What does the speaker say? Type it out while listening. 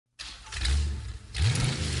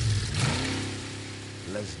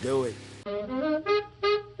Let's do it.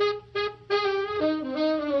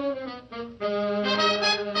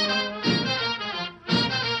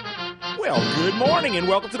 Well, good morning and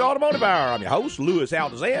welcome to the Automotive Hour. I'm your host, Louis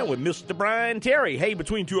Altazan, with Mr. Brian Terry. Hey,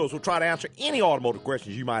 between two of us, we'll try to answer any automotive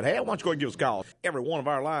questions you might have. Why don't you go ahead and give us a call? Every one of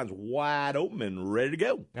our lines wide open and ready to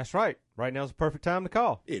go. That's right. Right now is the perfect time to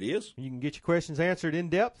call. It is. You can get your questions answered in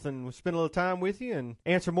depth, and we'll spend a little time with you and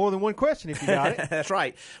answer more than one question if you got it. That's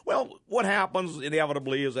right. Well, what happens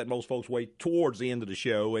inevitably is that most folks wait towards the end of the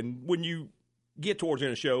show, and when you get towards the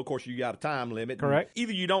end of the show, of course, you got a time limit. Correct.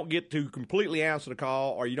 Either you don't get to completely answer the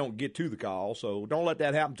call or you don't get to the call, so don't let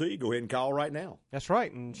that happen to you. Go ahead and call right now. That's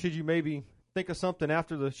right. And should you maybe think of something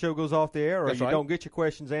after the show goes off the air or That's you right. don't get your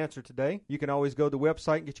questions answered today, you can always go to the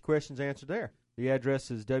website and get your questions answered there. The address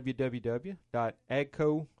is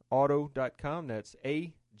www.agcoauto.com. That's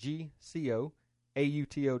AGCO.com.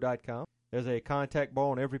 There's a contact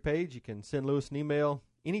bar on every page. You can send Louis an email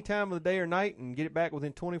any time of the day or night and get it back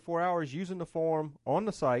within 24 hours using the form on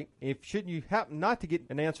the site. If should you happen not to get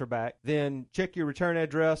an answer back, then check your return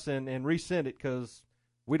address and resend it, because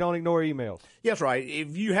we don't ignore emails. Yes, right.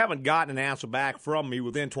 If you haven't gotten an answer back from me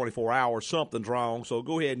within 24 hours, something's wrong. So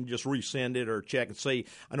go ahead and just resend it or check and see.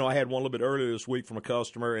 I know I had one a little bit earlier this week from a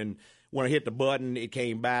customer, and when I hit the button, it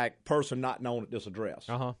came back, person not known at this address.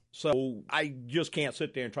 So I just can't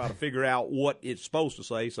sit there and try to figure out what it's supposed to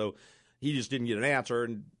say. So he just didn't get an answer,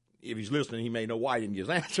 and if he's listening, he may know why he didn't get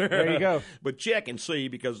his answer. There you go. But check and see,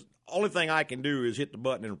 because only thing I can do is hit the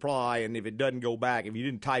button and reply, and if it doesn't go back, if you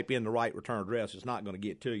didn't type in the right return address, it's not going to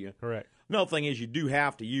get to you. Correct. Another thing is you do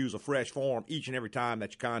have to use a fresh form each and every time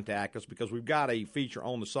that you contact us, because we've got a feature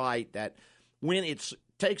on the site that when it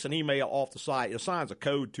takes an email off the site, it assigns a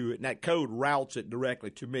code to it, and that code routes it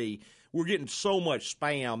directly to me. We're getting so much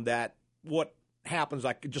spam that what happens,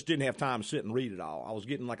 I just didn't have time to sit and read it all. I was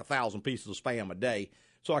getting like 1,000 pieces of spam a day,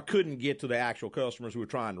 so I couldn't get to the actual customers who were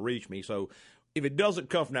trying to reach me. So if it doesn't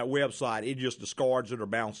come from that website, it just discards it or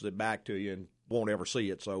bounces it back to you and won't ever see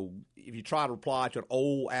it. So if you try to reply to an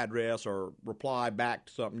old address or reply back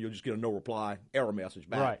to something, you'll just get a no reply error message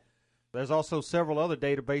back. Right. There's also several other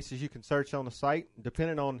databases you can search on the site,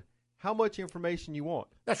 depending on how much information you want.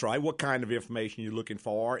 That's right. What kind of information you're looking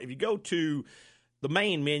for. If you go to the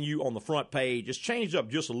main menu on the front page, it's changed up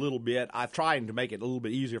just a little bit. I've tried to make it a little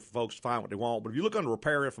bit easier for folks to find what they want. But if you look under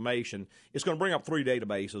repair information, it's going to bring up three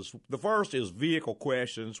databases. The first is vehicle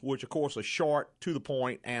questions, which, of course, is a short,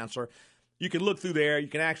 to-the-point answer. You can look through there. You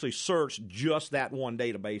can actually search just that one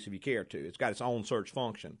database if you care to. It's got its own search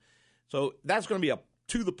function. So that's going to be a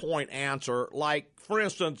to-the-point answer. Like, for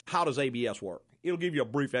instance, how does ABS work? It'll give you a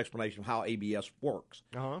brief explanation of how ABS works.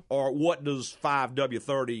 Or what does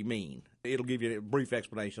 5W30 mean? It'll give you a brief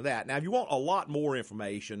explanation of that. Now, if you want a lot more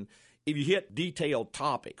information, if you hit detailed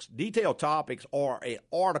topics are an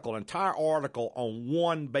entire article on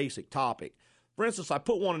one basic topic. For instance, I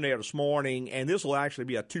put one in there this morning, and this will actually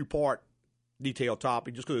be a two-part detailed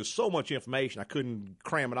topic just because there's so much information I couldn't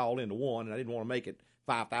cram it all into one, and I didn't want to make it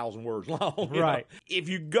 5,000 words long. Right. If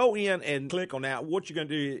you go in and click on that, what you're going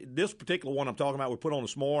to do, this particular one I'm talking about we put on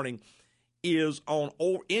this morning, is on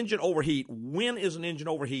engine overheat. When is an engine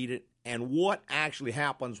overheated, and what actually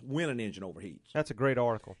happens when an engine overheats? That's a great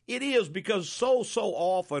article. It is, because so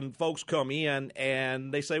often folks come in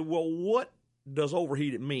and they say, well, what does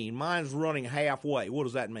overheated mean? Mine's running halfway. What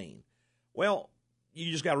does that mean? Well,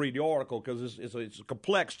 you just got to read the article, because it's a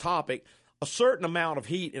complex topic. A certain amount of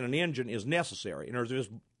heat in an engine is necessary. And if it's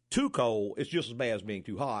too cold, it's just as bad as being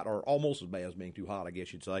too hot, or almost as bad as being too hot, I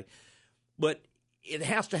guess you'd say. But it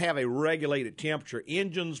has to have a regulated temperature.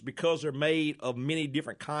 Engines, because they're made of many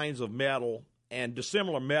different kinds of metal, and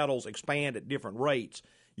dissimilar metals expand at different rates,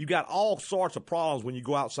 you've got all sorts of problems when you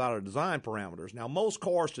go outside of the design parameters. Now, most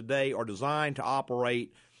cars today are designed to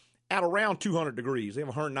operate at around 200 degrees. They have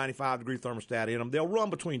a 195-degree thermostat in them. They'll run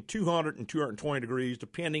between 200 and 220 degrees,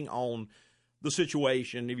 depending on the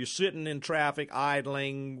situation. If you're sitting in traffic,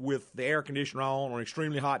 idling with the air conditioner on an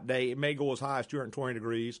extremely hot day, it may go as high as 220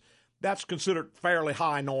 degrees. That's considered fairly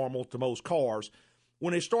high normal to most cars.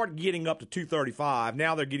 When they start getting up to 235,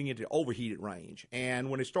 now they're getting into the overheated range.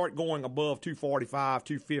 And when they start going above 245,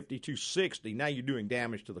 250, 260, now you're doing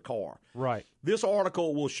damage to the car. Right. This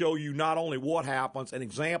article will show you not only what happens and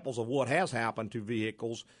examples of what has happened to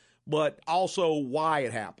vehicles, but also why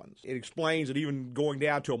it happens. It explains it, even going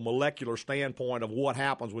down to a molecular standpoint of what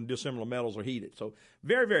happens when dissimilar metals are heated. So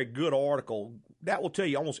very, very good article. That will tell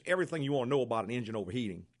you almost everything you want to know about an engine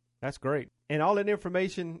overheating. That's great. And all that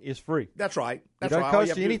information is free. That's right. That's it doesn't right.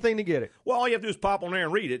 cost you anything to get it. Well, all you have to do is pop on there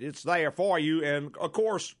and read it. It's there for you. And, of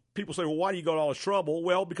course, people say, well, why do you go to all this trouble?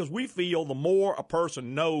 Well, because we feel the more a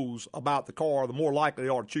person knows about the car, the more likely they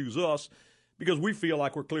are to choose us, because we feel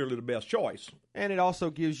like we're clearly the best choice. And it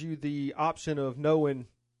also gives you the option of knowing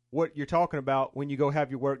what you're talking about when you go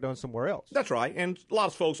have your work done somewhere else. That's right. And a lot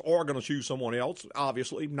of folks are going to choose someone else.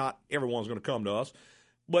 Obviously, not everyone's going to come to us.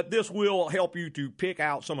 But this will help you to pick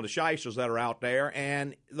out some of the shysters that are out there.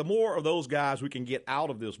 And the more of those guys we can get out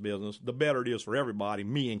of this business, the better it is for everybody,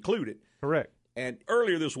 me included. Correct. And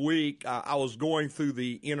earlier this week, I was going through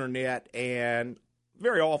the Internet, and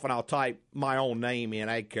very often I'll type my own name in,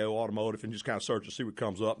 AGCO Automotive, and just kind of search to see what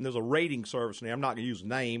comes up. And there's a rating service in there. I'm not going to use the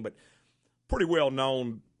name, but pretty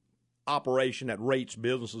well-known operation that rates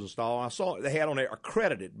businesses and stuff. I saw they had on there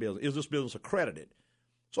accredited business. Is this business accredited?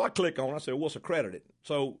 So I click on it. I said, what's accredited?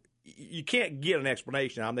 So you can't get an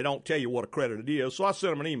explanation. They don't tell you what accredited is. So I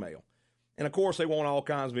sent them an email. And, of course, they want all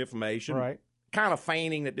kinds of information, right? Kind of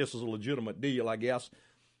feigning that this is a legitimate deal, I guess.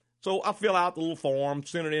 So I fill out the little form,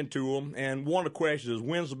 send it in to them, and one of the questions is,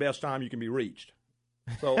 when's the best time you can be reached?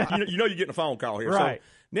 So you know you're getting a phone call here. Right. So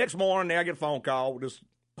next morning, I get a phone call with this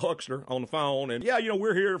huckster on the phone, and,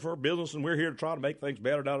 we're here for business, and we're here to try to make things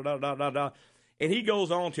better, da-da-da-da-da-da. And he goes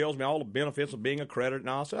on and tells me all the benefits of being accredited. And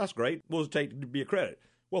I said, that's great. What does it take to be accredited?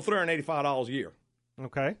 Well, $385 a year.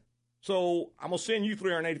 Okay. So I'm going to send you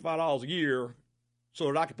 $385 a year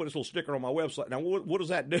so that I can put this little sticker on my website. Now, what does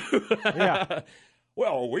that do? Yeah.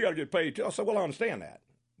 Well, we got to get paid too. I said, well, I understand that.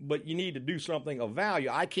 But you need to do something of value.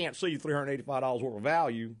 I can't see $385 worth of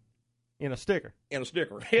value in a sticker.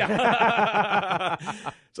 Yeah.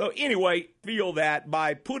 So anyway, feel that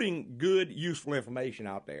by putting good, useful information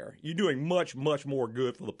out there, you're doing much, much more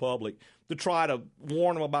good for the public to try to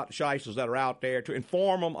warn them about the shysters that are out there, to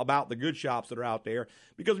inform them about the good shops that are out there.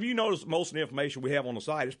 Because if you notice, most of the information we have on the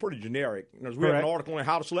site is pretty generic. We have an article on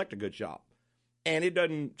how to select a good shop. And it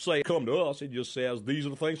doesn't say come to us. It just says these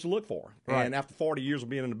are the things to look for. Right. And after 40 years of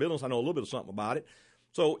being in the business, I know a little bit of something about it.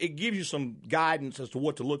 So it gives you some guidance as to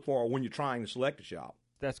what to look for when you're trying to select a shop.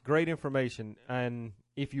 That's great information. And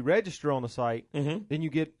if you register on the site, then you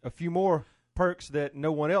get a few more perks that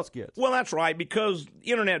no one else gets. Well, that's right, because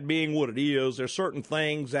the Internet being what it is, there's certain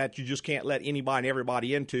things that you just can't let anybody and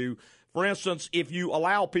everybody into. For instance, if you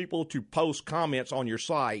allow people to post comments on your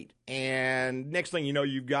site, and next thing you know,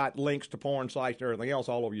 you've got links to porn sites and everything else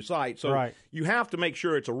all over your site. So you have to make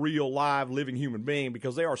sure it's a real, live, living human being,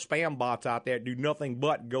 because there are spam bots out there that do nothing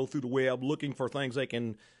but go through the web looking for things they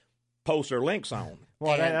can post their links on.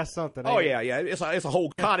 Well, that's something. Oh, yeah. It's a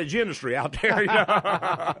whole cottage industry out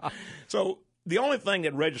there. So the only thing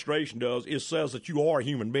that registration does is says that you are a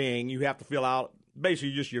human being. You have to fill out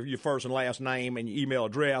basically just your first and last name and your email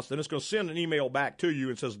address. Then it's going to send an email back to you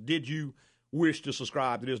and says, did you wish to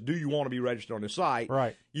subscribe to this? Do you want to be registered on this site?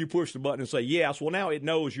 Right. You push the button and say yes. Well, now it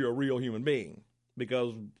knows you're a real human being,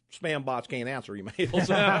 because spam bots can't answer emails.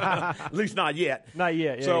 At least not yet. Not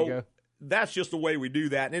yet. Yeah, so there you go. That's just the way we do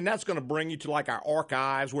that. And that's going to bring you to like our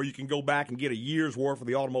archives, where you can go back and get a year's worth of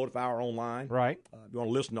the Automotive Hour online. Right. If you want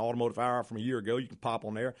to listen to Automotive Hour from a year ago, you can pop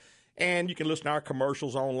on there. And you can listen to our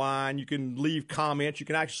commercials online. You can leave comments. You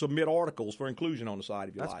can actually submit articles for inclusion on the site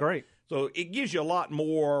if you like. That's great. So it gives you a lot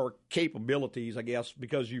more capabilities, I guess,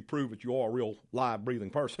 because you prove that you are a real live, breathing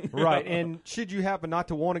person. Right. And should you happen not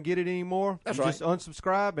to want to get it anymore, that's you right. Just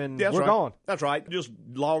unsubscribe and that's we're right. gone. That's right. Just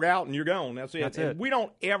log out and you're gone. That's it. That's and it. We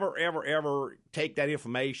don't ever take that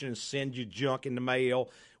information and send you junk in the mail.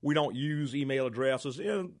 We don't use email addresses.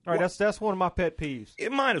 All right, that's one of my pet peeves.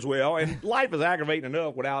 It might as well. And life is aggravating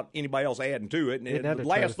enough without anybody else adding to it. And the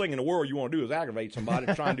last thing in the world you want to do is aggravate somebody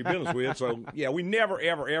to try and do business with. So, yeah, we never,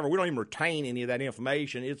 ever, we don't even retain any of that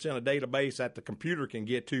information. It's in a database that the computer can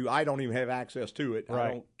get to. I don't even have access to it. Right. I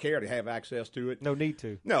don't care to have access to it. No need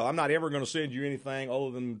to. No, I'm not ever going to send you anything other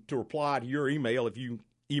than to reply to your email. If you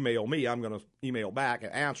email me, I'm going to email back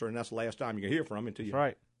and answer, and that's the last time you can hear from me until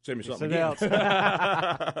you send me something again.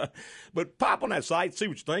 But pop on that site, see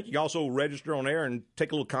what you think. You can also register on there and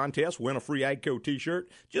take a little contest, win a free AGCO T-shirt.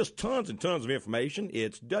 Just tons and tons of information.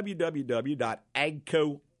 It's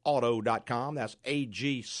www.agcoauto.com. That's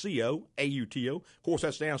AGCO, Of course,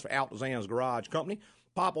 that stands for Altazan's Garage Company.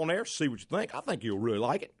 Pop on there, see what you think. I think you'll really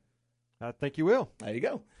like it. I think you will. There you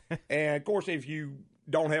go. And, of course, if you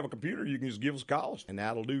don't have a computer, you can just give us a call, and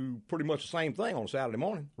that'll do pretty much the same thing on Saturday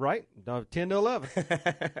morning. Right, 10 to 11.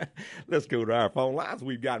 Let's go to our phone lines.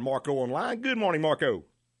 We've got Marco on line. Good morning, Marco.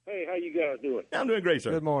 Hey, how you guys doing? I'm doing great,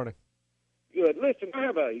 sir. Good morning. Good. Listen, I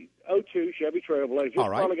have a 02 Chevy Trailblazer. It's All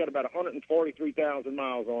right. probably got about 143,000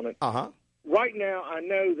 miles on it. Uh-huh. right now I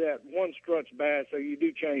know that one strut's bad, so you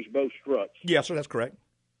do change both struts. Yes, sir, that's correct.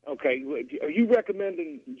 Okay, are you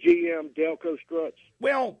recommending GM Delco struts?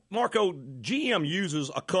 Well, Marco, GM uses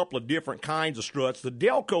a couple of different kinds of struts. The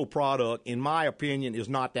Delco product, in my opinion, is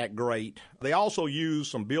not that great. They also use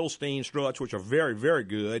some Bilstein struts, which are very, very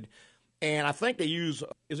good. And I think they use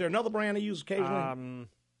 – is there another brand they use occasionally?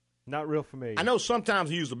 Not real familiar. I know sometimes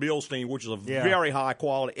they use the Bilstein, which is a very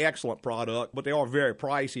high-quality, excellent product, but they are very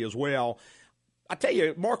pricey as well. I tell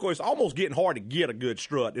you, Marco, it's almost getting hard to get a good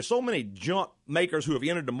strut. There's so many junk makers who have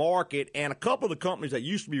entered the market, and a couple of the companies that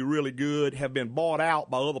used to be really good have been bought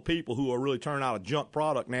out by other people who are really turning out a junk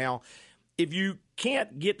product now. If you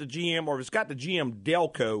can't get the GM, or if it's got the GM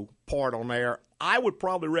Delco part on there, I would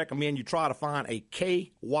probably recommend you try to find a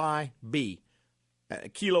KYB.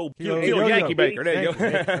 Kilo Yankee Baker. There you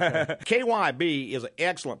go. KYB is an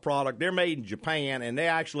excellent product. They're made in Japan, and they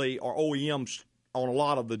actually are OEMs on a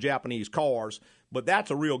lot of the Japanese cars. But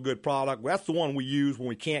that's a real good product. That's the one we use when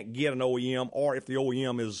we can't get an OEM, or if the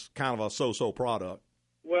OEM is kind of a so-so product.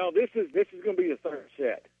 Well, this is going to be the third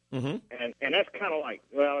set, and that's kind of like,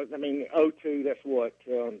 well, I mean, 02. That's what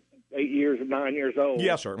 8 years or 9 years old.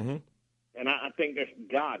 Yes, sir. Mm-hmm. And I think that's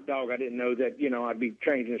God dog. I didn't know that I'd be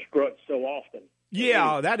changing struts so often.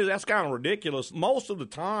 Yeah, that's kind of ridiculous. Most of the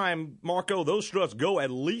time, Marco, those struts go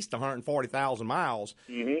at least 140,000 miles.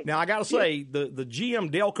 Mm-hmm. Now, I got to say, the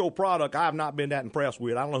GM Delco product, I have not been that impressed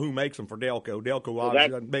with. I don't know who makes them for Delco. Delco obviously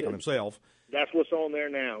doesn't make them himself. That's what's on there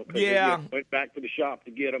now. Yeah. Went back to the shop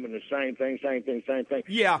to get them, and the same thing.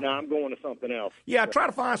 Yeah. Now I'm going to something else. Yeah, try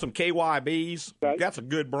to find some KYBs. Okay. That's a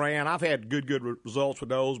good brand. I've had good results with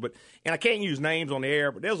those. And I can't use names on the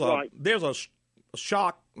air, but there's a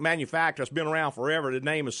shock manufacturer that's been around forever. The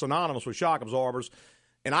name is synonymous with shock absorbers,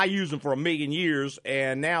 and I used them for 1 million years,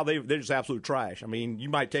 and now they're just absolute trash. I mean, you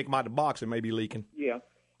might take them out of the box and may be leaking. Yeah.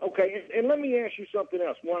 Okay, and let me ask you something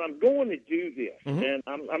else. When I'm going to do this, and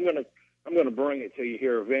I'm going to bring it to you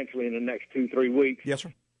here eventually in the next 2-3 weeks. Yes,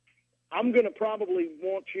 sir. I'm going to probably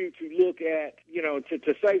want you to look at,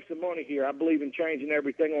 to save some money here. I believe in changing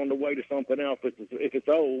everything on the way to something else if it's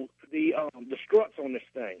old. The struts on this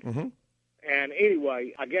thing. Mm-hmm. And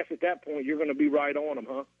anyway, I guess at that point you're going to be right on them,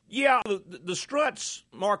 huh? Yeah, the struts,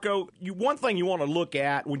 Marco, one thing you want to look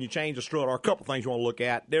at when you change a strut, or a couple things you want to look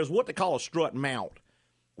at, there's what they call a strut mount,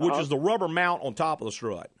 which is the rubber mount on top of the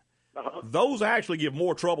strut. Those actually give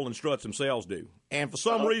more trouble than struts themselves do. And for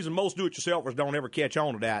some reason, most do-it-yourselfers don't ever catch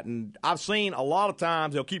on to that. And I've seen a lot of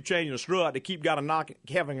times they'll keep changing the strut. They keep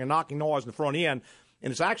having a knocking noise in the front end, and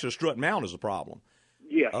it's actually a strut mount is the problem.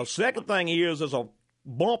 Yeah. Second thing is there's a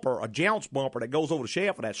bumper, a jounce bumper that goes over the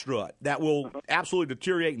shaft of that strut that will absolutely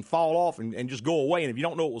deteriorate and fall off and just go away. And if you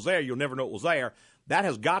don't know it was there, you'll never know it was there. That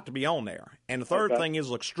has got to be on there. And the third thing is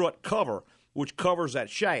a strut cover, which covers that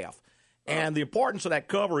shaft. And the importance of that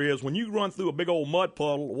cover is when you run through a big old mud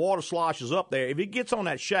puddle, the water sloshes up there. If it gets on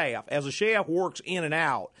that shaft, as the shaft works in and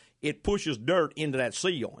out, it pushes dirt into that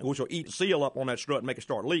seal, which will eat the seal up on that strut and make it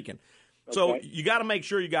start leaking. So you got to make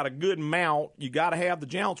sure you got a good mount. You got to have the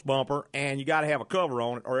jounce bumper, and you got to have a cover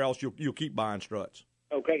on it, or else you'll keep buying struts.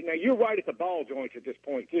 Okay. Now you're right at the ball joints at this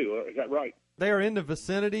point too. Is that right? They are in the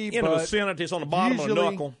vicinity. It's on the bottom of the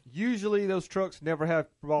knuckle. Usually those trucks never have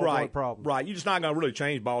ball joint problems. Right. You're just not going to really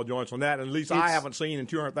change ball joints on that. At least I haven't seen in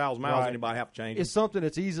 200,000 miles anybody have to change it. It's something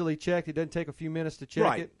that's easily checked. It doesn't take a few minutes to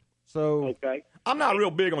check it. So I'm not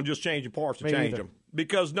real big on just changing parts to change them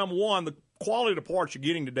because, number one, the quality of the parts you're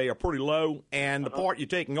getting today are pretty low, and the part you're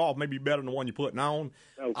taking off may be better than the one you're putting on.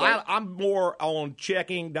 I'm more on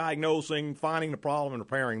checking, diagnosing, finding the problem, and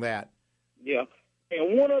repairing that. Yeah.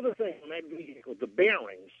 And one other thing on that vehicle, the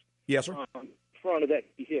bearings. Yes, sir. Front of that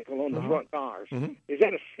vehicle on the front tires. Is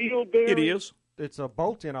that a sealed bearing? It is. It's a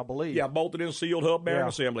bolt-in, I believe. Yeah, bolted-in sealed hub bearing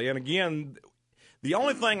assembly. And, again, the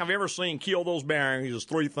only thing I've ever seen kill those bearings is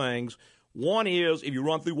three things. One is if you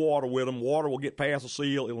run through water with them, water will get past the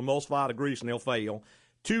seal, it will emulsify the grease, and they'll fail.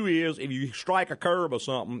 Two is if you strike a curb or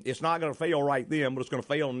something, it's not going to fail right then, but it's going to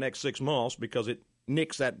fail in the next 6 months because it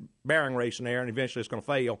nicks that bearing race in there, and eventually it's going to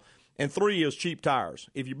fail. And three is cheap tires.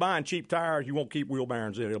 If you're buying cheap tires, you won't keep wheel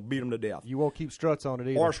bearings in it. It'll beat them to death. You won't keep struts on it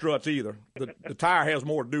either. Or struts either. The tire has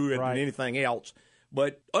more to do with it than anything else.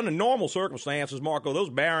 But under normal circumstances, Marco, those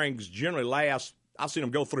bearings generally last. I've seen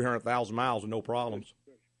them go 300,000 miles with no problems.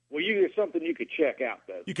 Well, it's something you could check out,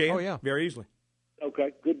 though. You can. Oh, yeah. Very easily.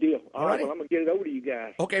 Okay, good deal. All right, well, I'm going to get it over to you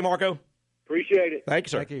guys. Okay, Marco. Appreciate it. Thank you,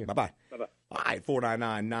 sir. Thank you. Bye-bye. Bye-bye. All right,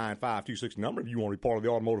 499-9526 number. If you want to be part of the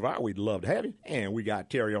automotive hour, we'd love to have you. And we got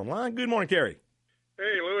Terry online. Good morning, Terry.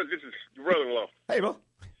 Hey, Louis, this is your brother-in-law. Hey, Bill.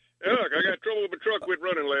 Hey, look, I got trouble with my truck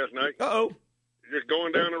running last night. Uh-oh. Just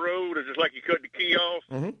going down the road, it's just like you cut the key off.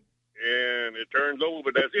 Mm-hmm. And It turns over,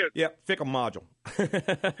 but that's it. Yep, fickle module.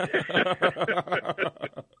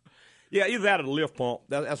 Yeah, either that or the lift pump.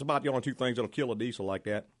 That's about the only two things that'll kill a diesel like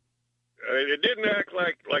that. It didn't act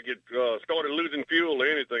like it started losing fuel or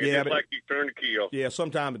anything. It's just like you turned the key off. Yeah,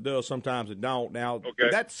 sometimes it does, sometimes it don't. Now,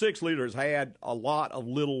 that 6-liter has had a lot of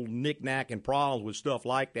little knick-knack and problems with stuff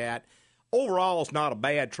like that. Overall, it's not a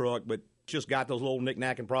bad truck, but just got those little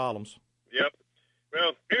knick-knack and problems. Yep.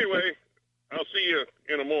 Well, anyway, I'll see you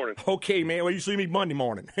in the morning. Okay, man. Well, you see me Monday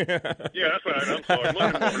morning. Yeah, that's right. I'm sorry.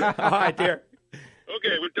 Monday morning. All right, there.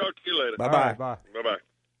 Okay, we'll talk to you later. Bye-bye. Bye. Bye-bye.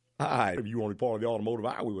 All right, if you want to be part of the automotive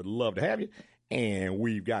hour, we would love to have you. And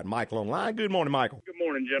we've got Michael on the line. Good morning, Michael. Good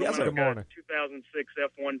morning, gentlemen. Yes, sir. Good morning. 2006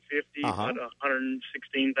 F-150, about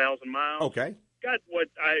 116,000 miles. Okay. Got what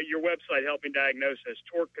your website helped me diagnose as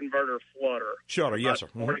torque converter flutter. Shutter, yes, sir.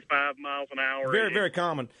 45 miles an hour. Very, very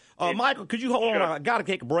common. Michael, could you hold on? I got to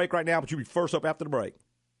take a break right now, but you'll be first up after the break.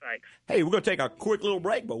 Thanks. Hey, we're going to take a quick little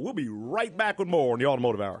break, but we'll be right back with more on the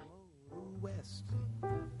Automotive Hour. West.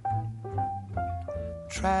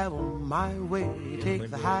 Travel my way, take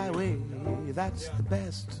the highway, that's the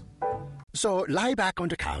best. So lie back on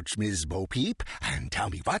the couch, Ms. Bo Peep, and tell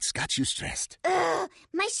me what's got you stressed.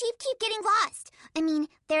 My sheep keep getting lost. I mean,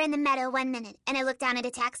 they're in the meadow 1 minute, and I look down at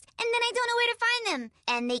a text, and then I don't know where to find them.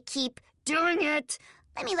 And they keep doing it.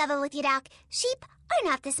 Let me level with you, Doc. Sheep are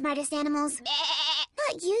not the smartest animals.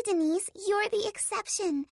 Not you, Denise. You're the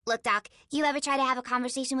exception. Look, Doc, you ever try to have a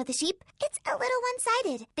conversation with a sheep? It's a little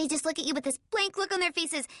one-sided. They just look at you with this blank look on their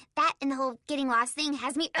faces. That and the whole getting lost thing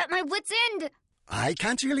has me at my wit's end. I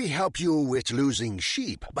can't really help you with losing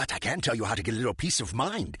sheep, but I can tell you how to get a little peace of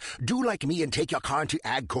mind. Do like me and take your car into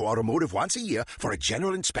AGCO Automotive once a year for a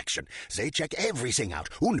general inspection. They check everything out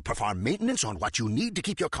and perform maintenance on what you need to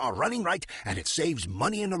keep your car running right, and it saves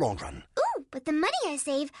money in the long run. Ooh, with the money I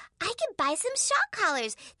save, I could buy some shock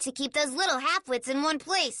collars to keep those little half-wits in one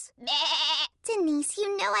place. Denise,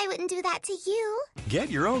 you know I wouldn't do that to you.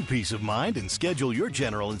 Get your own peace of mind and schedule your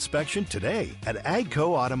general inspection today at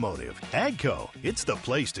AGCO Automotive. AGCO, it's the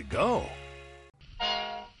place to go.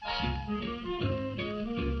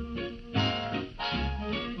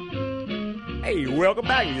 Hey, welcome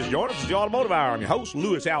back. You just joined us. It's the Automotive Hour. I'm your host,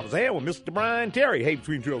 Louis Altazan, with Mr. Brian Terry. Hey,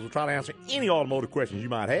 Between Trills, we'll try to answer any automotive questions you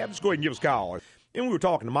might have. Just go ahead and give us a call. And we were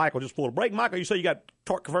talking to Michael just before the break. Michael, you say you got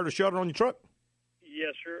torque converter shutter on your truck?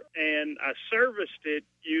 Yes, sir. And I serviced it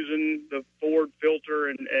using the Ford filter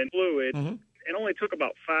and fluid. Mm-hmm. It only took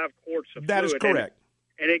about 5 quarts of That fluid. is correct.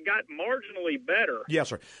 And it got marginally better. Yes,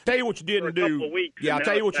 sir. Tell you what you didn't do. Couple of weeks, yeah, I'll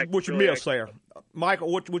tell you what you missed there.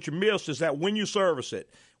 Michael, what you missed is that when you service it,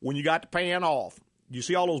 when you got the pan off, you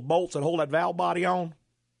see all those bolts that hold that valve body on?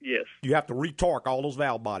 Yes. You have to retorque all those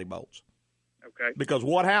valve body bolts. Okay. Because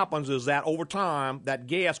what happens is that over time, that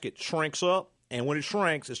gasket shrinks up, and when it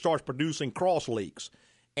shrinks, it starts producing cross leaks.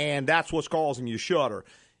 And that's what's causing your shutter.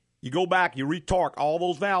 You go back, you retorque all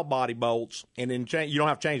those valve body bolts, and then you don't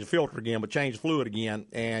have to change the filter again, but change the fluid again,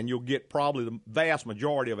 and you'll get probably the vast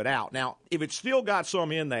majority of it out. Now, if it's still got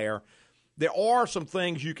some in there are some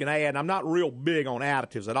things you can add. And I'm not real big on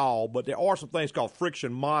additives at all, but there are some things called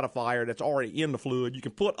friction modifier that's already in the fluid. You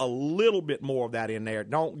can put a little bit more of that in there.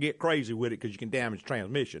 Don't get crazy with it because you can damage the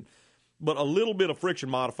transmission. But a little bit of friction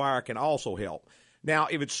modifier can also help. Now,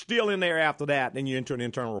 if it's still in there after that, then you enter an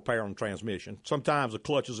internal repair on the transmission. Sometimes the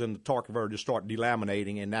clutches and the torque converter just start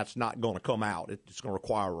delaminating, and that's not going to come out. It's going to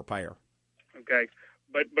require a repair. Okay.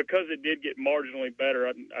 But because it did get marginally better,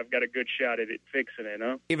 I've got a good shot at it fixing it,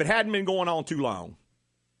 huh? If it hadn't been going on too long.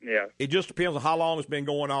 Yeah. It just depends on how long it's been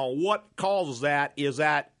going on. What causes that is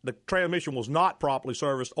that the transmission was not properly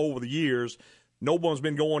serviced over the years. No one's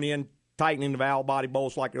been going in, tightening the valve body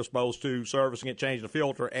bolts like they're supposed to, servicing it, changing the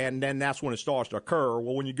filter, and then that's when it starts to occur.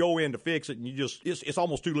 Well, when you go in to fix it, and it's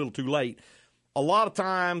almost too little too late. A lot of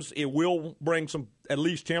times it will bring some at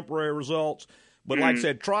least temporary results. But like I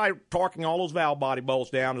said, try torquing all those valve body bolts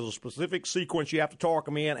down. There's a specific sequence you have to torque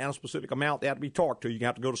them in and a specific amount they have to be torqued to. You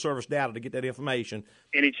have to go to service data to get that information.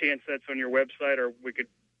 Any chance that's on your website, or we could?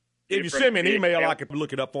 If you send me an email, I could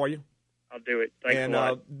look it up for you. I'll do it. Thanks and a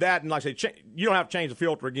lot. That, and like I say, you don't have to change the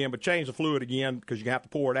filter again, but change the fluid again because you have to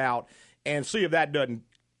pour it out and see if that doesn't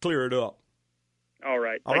clear it up. All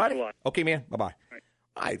right. All Thanks right. a lot. Okay, man. Bye-bye.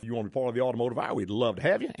 All right, if you want to be part of the Automotive Hour, we'd love to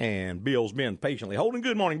have you. And Bill's been patiently holding.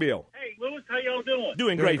 Good morning, Bill. Hey, Louis, how y'all doing?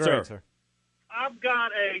 Doing great, sir. I've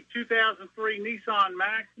got a 2003 Nissan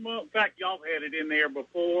Maxima. In fact, y'all had it in there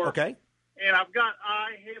before. Okay. And I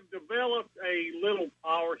have developed a little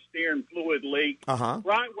power steering fluid leak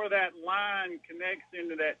right where that line connects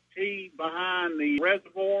into that T behind the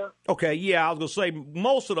reservoir. Okay, yeah, I was going to say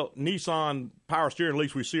most of the Nissan power steering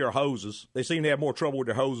leaks we see are hoses. They seem to have more trouble with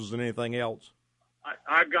their hoses than anything else.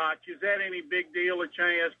 I got you. Is that any big deal or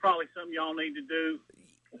change? That's probably something y'all need to do.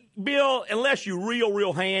 Bill, unless you're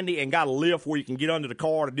real handy and got a lift where you can get under the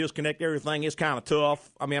car to disconnect everything, it's kind of tough.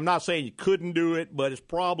 I mean, I'm not saying you couldn't do it, but it's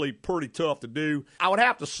probably pretty tough to do. I would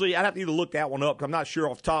have to see. I'd have to either look that one up because I'm not sure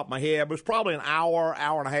off the top of my head, but it's probably an hour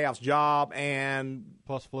and a half's job and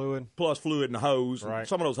plus fluid in the hose. Right.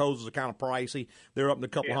 Some of those hoses are kind of pricey. They're up in the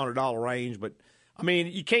couple $100 range, but I mean,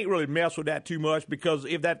 you can't really mess with that too much because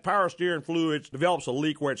if that power steering fluid develops a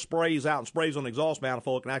leak where it sprays out and sprays on the exhaust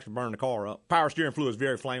manifold, it can actually burn the car up. Power steering fluid is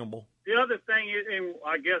very flammable. The other thing is, and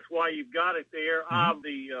I guess why you've got it there,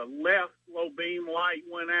 the left low beam light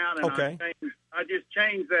went out, and I just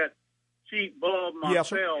changed that cheap bulb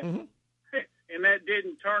myself, and that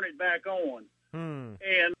didn't turn it back on.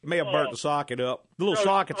 And it may have burnt the socket up. The little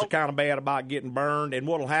sockets are kind of bad about getting burned, and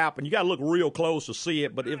what'll happen, you got to look real close to see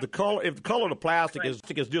it, but if the color of the plastic is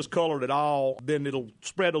discolored at all, then it'll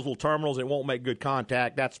spread those little terminals and it won't make good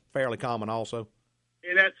contact. That's fairly common also.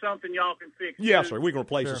 And that's something y'all can fix. Yes, sir. We can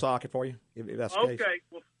replace the socket for you if that's the case. Okay.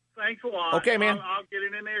 Well, thanks a lot. Okay, man. I'll get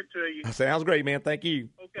it in there to you. Sounds great, man. Thank you.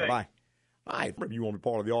 Okay. Bye-bye. All right. If you want to be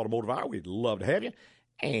part of the Automotive Hour, we'd love to have you.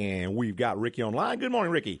 And we've got Ricky online. Good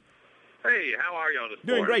morning, Ricky. Hey, how are y'all this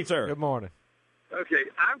morning? Doing great, sir. Good morning. Okay,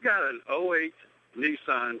 I've got an 08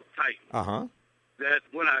 Nissan Titan. That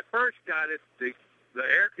when I first got it, the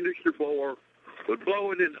air conditioner blower would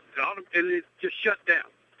blow and it just shut down.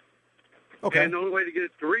 Okay. And the only way to get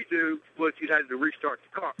it to redo was you had to restart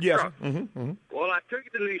the car. Yes. Truck. Well, I took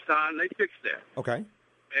it to Nissan. They fixed that. Okay.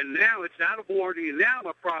 And now it's out of warranty. And now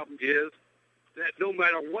my problem is that no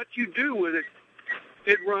matter what you do with it,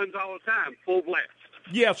 it runs all the time, full blast.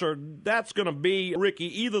 Yes, sir. That's going to be,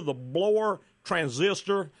 Ricky, either the blower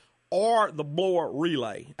transistor or the blower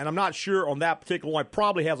relay. And I'm not sure on that particular one. It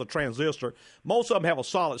probably has a transistor. Most of them have a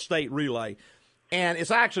solid-state relay. And it's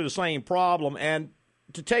actually the same problem. And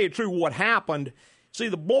to tell you the truth, what happened, see,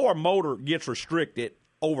 the blower motor gets restricted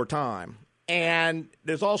over time. And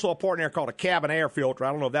there's also a part in there called a cabin air filter.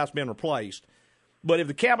 I don't know if that's been replaced. But if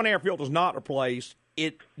the cabin air filter is not replaced,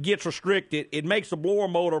 it gets restricted. It makes the blower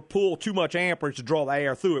motor pull too much amperage to draw the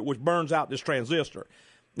air through it, which burns out this transistor.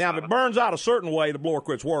 Now, if it burns out a certain way, the blower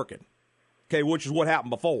quits working, okay, which is what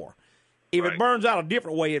happened before. If it burns out a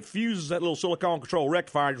different way, it fuses that little silicone control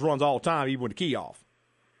rectifier and just runs all the time, even with the key off.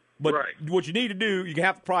 But what you need to do, you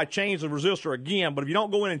have to probably change the resistor again, but if you don't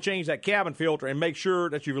go in and change that cabin filter and make sure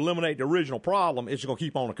that you've eliminated the original problem, it's going to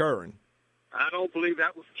keep on occurring. I don't believe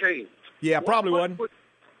that was changed. Yeah, probably wasn't.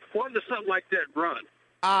 What does something like that run?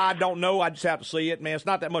 I don't know. I just have to see it, man. It's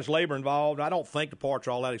not that much labor involved. I don't think the parts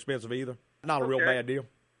are all that expensive either. Not a real bad deal.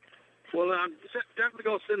 Well, I'm definitely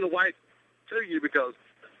going to send the wife to you because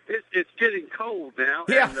it's getting cold now.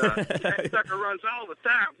 Yeah. And that sucker runs all the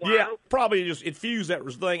time. Wow. Yeah, probably just it fused that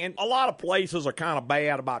thing. And a lot of places are kind of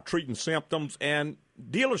bad about treating symptoms, and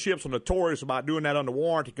dealerships are notorious about doing that under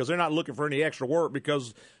warranty because they're not looking for any extra work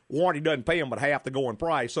because warranty doesn't pay them but half the going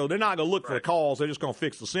price. So they're not going to look for the cause. They're just going to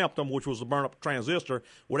fix the symptom, which was to burn up the transistor,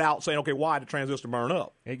 without saying, okay, why did the transistor burn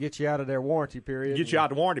up? It gets you out of their warranty period. Get you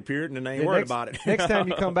out of the warranty period, and then they ain't worried about it. Next time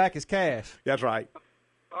you come back is cash. That's right.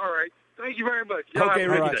 All right. Thank you very much. Okay,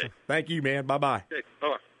 Ricky. Right. Thank you, man. Bye-bye. Okay.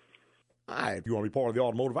 Bye-bye. All right, if you want to be part of the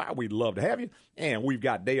Automotive Hour, we'd love to have you. And we've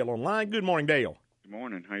got Dale online. Good morning, Dale. Good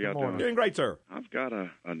morning. How y'all doing? Doing great, sir. I've got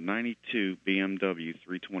a 92 BMW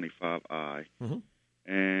 325i,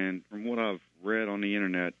 and from what I've read on the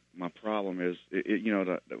internet, my problem is,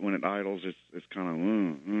 when it idles, it's kind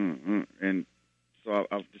of and so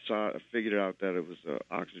I figured out that it was an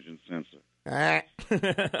oxygen sensor.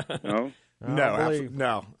 No?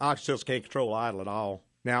 No. Oxygen sensor can't control idle at all.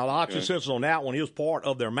 Now, the oxygen sensor on that one is part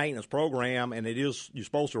of their maintenance program, and you're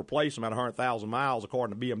supposed to replace them at 100,000 miles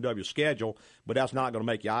according to BMW's schedule, but that's not going to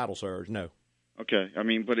make you idle surge, no. Okay. I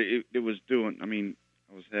mean, but it was doing,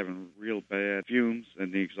 I was having real bad fumes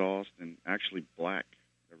in the exhaust and actually black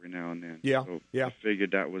every now and then. Yeah, so yeah. I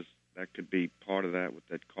figured that could be part of that with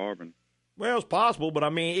that carbon. Well, it's possible, but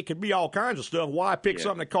it could be all kinds of stuff. Why pick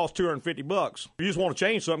something that costs $250? If you just want to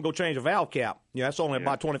change something, go change a valve cap. Yeah, that's only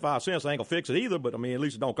about 25 cents. I ain't gonna fix it either, but at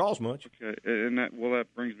least it don't cost much. Okay, and that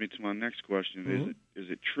brings me to my next question: Mm-hmm. Is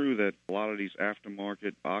it true that a lot of these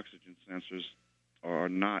aftermarket oxygen sensors are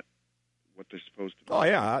not what they're supposed to be? Oh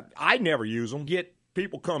yeah, I never use them. Get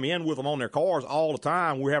people come in with them on their cars all the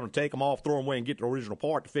time. We're having to take them off, throw them away, and get the original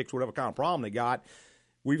part to fix whatever kind of problem they got.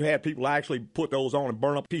 We've had people actually put those on and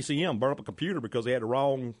burn up PCM, burn up a computer because they had the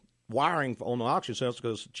wrong wiring on the oxygen sensor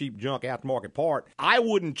because it's a cheap junk aftermarket part. I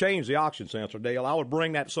wouldn't change the oxygen sensor, Dale. I would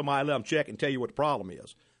bring that to somebody, let them check and tell you what the problem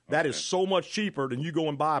is. That is so much cheaper than you go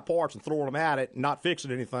and buy parts and throwing them at it and not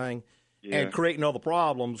fixing anything and creating other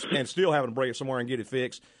problems and still having to break it somewhere and get it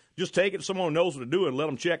fixed. Just take it to someone who knows what to do and let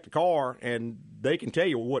them check the car, and they can tell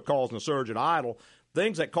you what causing a surge at idle.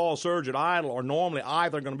 Things that cause surge at idle are normally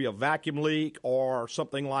either going to be a vacuum leak or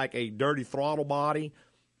something like a dirty throttle body,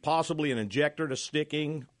 possibly an injector that's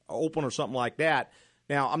sticking open or something like that.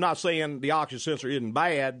 Now, I'm not saying the oxygen sensor isn't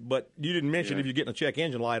bad, but you didn't mention if you're getting a check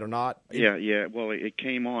engine light or not. Yeah. Well, it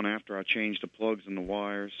came on after I changed the plugs and the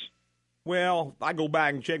wires. Well, I go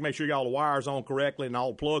back and check, make sure you got all the wires on correctly and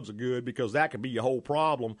all the plugs are good, because that could be your whole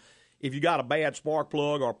problem. If you got a bad spark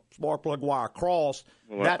plug or spark plug wire crossed,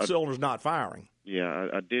 that cylinder's not firing. Yeah,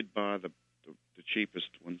 I did buy the cheapest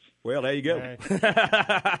ones. Well, there you go.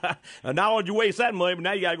 And not only did you waste that money, but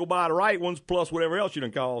now you got to go buy the right ones plus whatever else you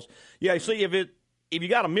done cost. Yeah, see, if you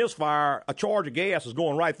got a misfire, a charge of gas is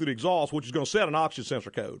going right through the exhaust, which is going to set an oxygen sensor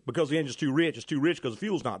code because the engine's too rich. It's too rich because the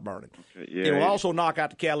fuel's not burning. Okay, it will also knock out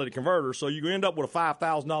the catalytic converter, so you can end up with a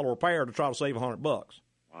 $5,000 repair to try to save $100.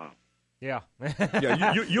 Wow. Yeah.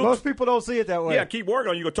 Most people don't see it that way. Yeah, keep working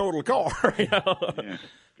on it, you go total the car. You know? Yeah.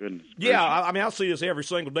 Goodness. Yeah, I mean, I see this every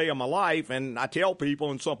single day of my life, and I tell people,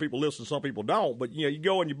 and some people listen, some people don't. But, you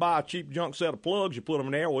go and you buy a cheap junk set of plugs, you put them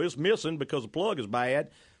in there. Well, it's missing because the plug is bad.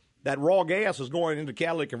 That raw gas is going into the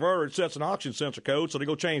catalytic converter. It sets an oxygen sensor code, so they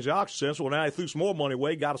go change the oxygen sensor. Well, now they threw some more money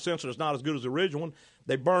away, got a sensor that's not as good as the original one.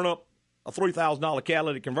 They burn up a $3,000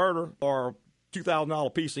 catalytic converter or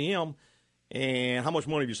 $2,000 PCM, and how much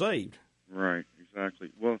money have you saved? Right, exactly.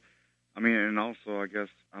 Well, I mean, and also, I guess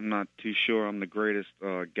I'm not too sure I'm the greatest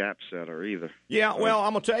gap setter either. Yeah, well,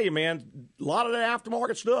 I'm going to tell you, man, a lot of that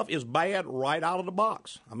aftermarket stuff is bad right out of the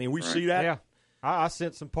box. I mean, we see that. Yeah. I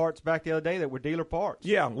sent some parts back the other day that were dealer parts.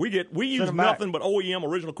 Yeah, we use nothing but OEM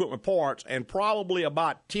original equipment parts, and probably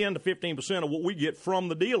about 10 to 15% of what we get from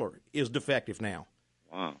the dealer is defective now.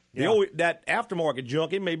 Wow. That aftermarket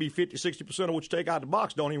junk, it may be 50, 60% of what you take out the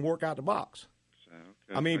box don't even work out the box.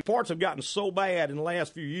 I mean, parts have gotten so bad in the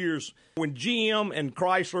last few years. When GM and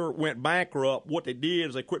Chrysler went bankrupt, what they did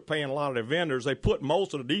is they quit paying a lot of their vendors. They put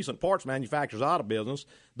most of the decent parts manufacturers out of business.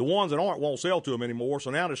 The ones that aren't won't sell to them anymore,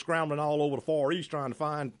 so now they're scrambling all over the Far East trying to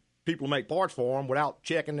find people to make parts for them without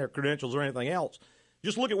checking their credentials or anything else.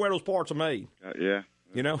 Just look at where those parts are made. Yeah.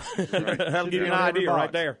 You know? That'll give you an idea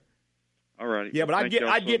right there. All right. Yeah, but I'd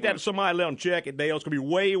get that to somebody, let them check it, Dale. It's going to be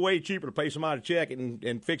way, way cheaper to pay somebody to check it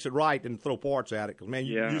and fix it right than throw parts at it. Because, man,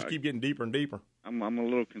 you just keep getting deeper and deeper. I'm a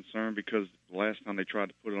little concerned because the last time they tried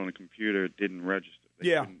to put it on a computer, it didn't register.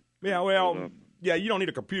 You don't need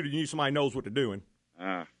a computer. You need somebody who knows what they're doing.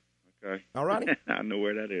 Ah, okay. All righty. I know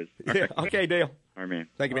where that is. Yeah, okay, Dale. All right, man.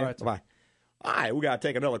 Thank you, man. Bye-bye. All right, we got to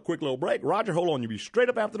take another quick little break. Roger, hold on. You'll be straight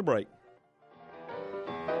up after the break.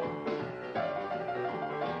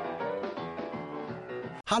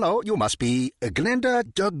 Hello, you must be Glenda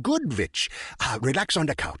Goodrich. Relax on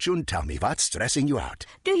the couch and tell me what's stressing you out.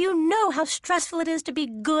 Do you know how stressful it is to be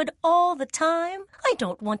good all the time? I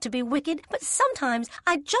don't want to be wicked, but sometimes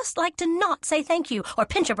I'd just like to not say thank you, or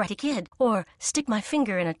pinch a bratty kid, or stick my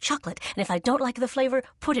finger in a chocolate, and if I don't like the flavor,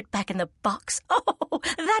 put it back in the box. Oh,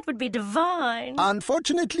 that would be divine.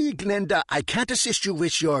 Unfortunately, Glenda, I can't assist you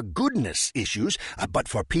with your goodness issues, but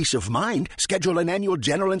for peace of mind, schedule an annual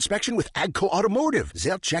general inspection with AGCO Automotive.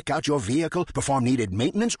 They'll check out your vehicle, perform needed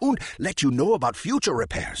maintenance, and let you know about future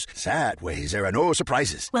repairs. That way, there are no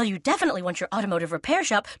surprises. Well, you definitely want your automotive repair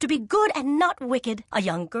shop to be good and not wicked. A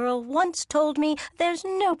young girl once told me there's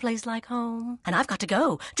no place like home. And I've got to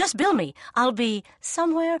go. Just bill me. I'll be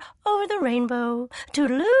somewhere over the rainbow.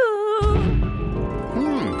 Toodaloo!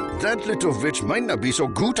 That little witch might not be so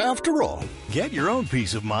good after all. Get your own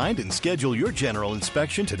peace of mind and schedule your general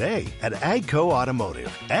inspection today at AGCO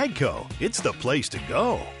Automotive. AGCO, it's the place to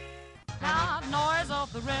go. Loud noise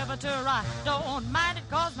of the river I don't mind it,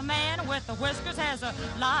 cause the man with the whiskers has a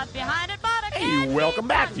lot behind it, but I can't. Hey, welcome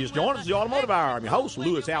back. Just joined us, the Automotive Hour. I'm your host,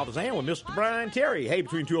 Louis Altazan, with Mr. Brian Terry. Hey,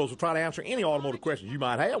 between two of us, we'll try to answer any automotive questions you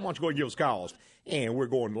might have. Why don't you go and give us calls? And we're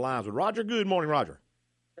going to lines with Roger. Good morning, Roger.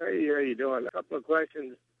 Hey, how you doing? A couple of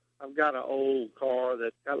questions. I've got an old car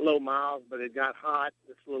that got low miles, but it got hot,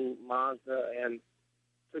 this little Mazda, and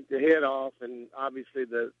took the head off, and obviously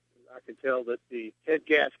I could tell that the head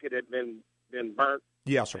gasket had been burnt.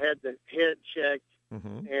 Yes, sir. I had the head checked,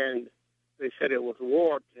 and they said it was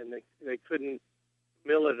warped, and they couldn't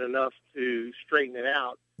mill it enough to straighten it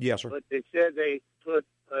out. Yes, sir. But they said they put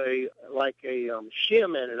a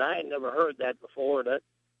shim in it. I had never heard that before. That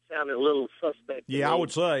sounded a little suspect. Yeah, I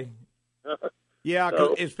would say. Yeah,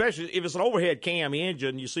 cause especially if it's an overhead cam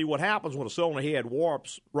engine, you see what happens when a cylinder head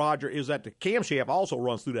warps, Roger, is that the camshaft also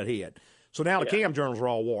runs through that head. So now the cam journals are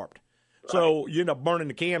all warped. Right. So you end up burning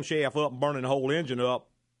the camshaft up and burning the whole engine up.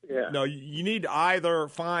 Yeah. No, you need to either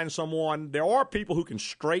find someone. There are people who can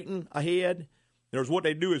straighten a head. There's what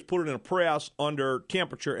they do is put it in a press under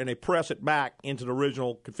temperature, and they press it back into the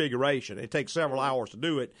original configuration. It takes several hours to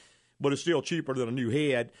do it, but it's still cheaper than a new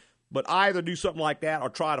head. But either do something like that or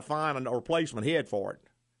try to find a replacement head for it.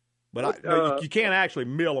 But you can't actually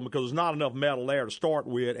mill them because there's not enough metal there to start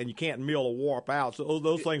with, and you can't mill a warp out. So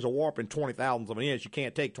those things are warping 20 thousandths of an inch. You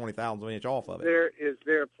can't take 20 thousandths of an inch off of it. Is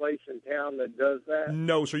there a place in town that does that?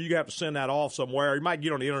 No, sir. You have to send that off somewhere. You might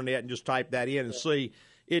get on the internet and just type that in and see.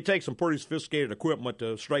 It takes some pretty sophisticated equipment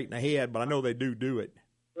to straighten a head, but I know they do it.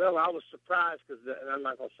 Well, I was surprised because, and I'm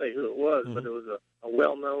not going to say who it was, but it was a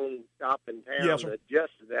well-known shop in town that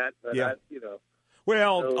suggested that. But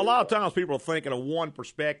Well, a lot of times people are thinking of one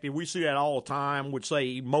perspective. We see that all the time. Would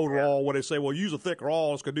say motor oil, where they say, well, use a thicker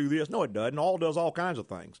oil, it's going to do this. No, it doesn't. Oil does all kinds of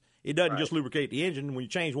things. It doesn't just lubricate the engine. When you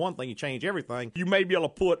change one thing, you change everything. You may be able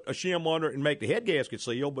to put a shim under it and make the head gasket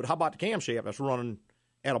seal, but how about the camshaft that's running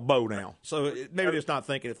at a bow now? So maybe they're just not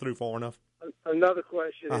thinking it through far enough. Another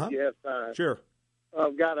question, if you have time. Sure.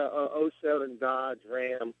 I've got a 07 Dodge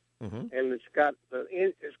Ram, and it's got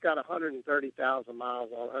 130,000 miles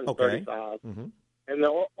on 135. Okay. And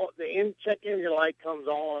the check engine light goes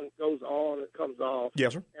on, it comes off.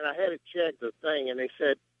 Yes, sir. And I had to check the thing, and they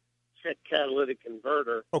said check catalytic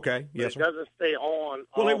converter. Okay, yes, sir. It doesn't stay on.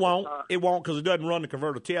 Well, it won't. It won't because it doesn't run the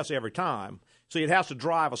converter test every time. See, it has to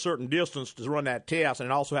drive a certain distance to run that test, and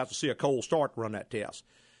it also has to see a cold start to run that test.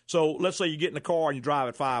 So let's say you get in the car and you drive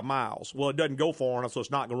it 5 miles. Well, it doesn't go far enough, so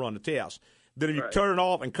it's not going to run the test. Then if you turn it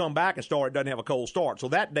off and come back and start, it doesn't have a cold start. So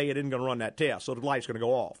that day it isn't going to run that test, so the light's going to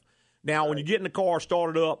go off. Now, when you get in the car,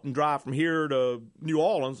 start it up, and drive from here to New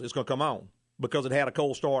Orleans, it's going to come on because it had a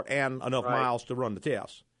cold start and enough miles to run the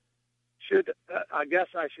test. I guess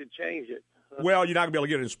I should change it. Well, you're not going to be able to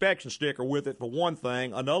get an inspection sticker with it, for one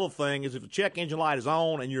thing. Another thing is if the check engine light is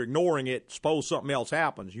on and you're ignoring it, suppose something else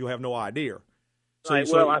happens. You have no idea.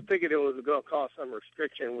 Well, I figured it was going to cause some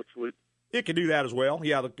restriction, which would... It could do that as well.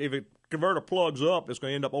 Yeah, if a converter plugs up, it's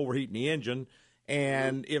going to end up overheating the engine.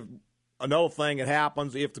 And if another thing that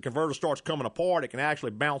happens, if the converter starts coming apart, it can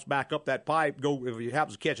actually bounce back up that pipe, if it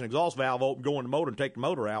happens to catch an exhaust valve open, go in the motor and take the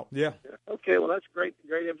motor out. Yeah. Okay, well, that's great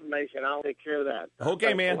information. I'll take care of that. Okay,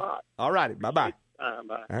 Thanks man. a lot. All righty. Bye-bye.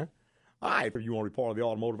 Bye. All right. If you want to be part of the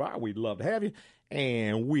automotive hour, we'd love to have you.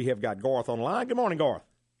 And we have got Garth on the line. Good morning, Garth.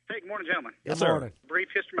 Hey, good morning, gentlemen. Yes, sir. Brief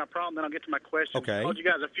history of my problem, then I'll get to my question. Okay. I told you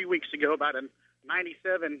guys a few weeks ago about a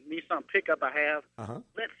 97 Nissan pickup I have.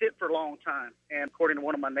 Let sit for a long time. And according to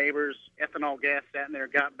one of my neighbors, ethanol gas sat in there,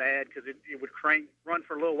 got bad because it would crank, run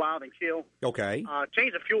for a little while, then kill. Okay.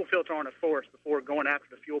 Changed the fuel filter on it for us before going after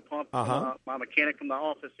the fuel pump. My mechanic from the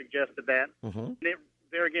office suggested that. And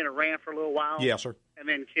there again, it ran for a little while. Yes, sir. And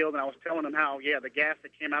then killed. And I was telling him how, the gas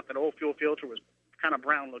that came out that old fuel filter was kind of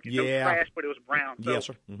brown looking. Yeah. It was trash, but it was brown. So yes,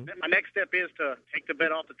 sir. my next step is to take the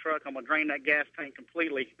bed off the truck. I'm going to drain that gas tank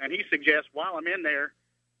completely. And he suggests while I'm in there,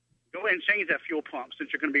 go ahead and change that fuel pump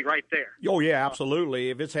since you're going to be right there. Oh, yeah,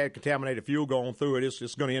 absolutely. If it's had contaminated fuel going through it,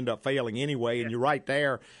 it's going to end up failing anyway, and you're right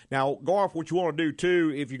there. Now, Garth, what you want to do,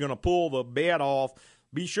 too, if you're going to pull the bed off,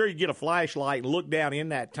 be sure you get a flashlight and look down in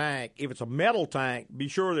that tank. If it's a metal tank, be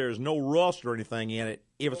sure there's no rust or anything in it.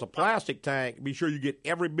 If it's a plastic tank, be sure you get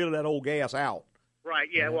every bit of that old gas out. Right,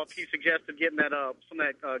 yeah. Well, he suggested getting that some of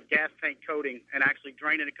that gas tank coating and actually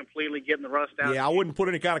draining it completely, getting the rust out. Yeah, I wouldn't put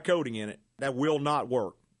any kind of coating in it. That will not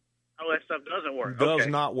work. Oh, that stuff doesn't work. Does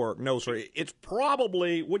not work. No, sir. It's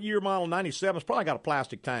probably, what year model, 97? It's probably got a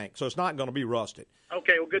plastic tank, so it's not going to be rusted.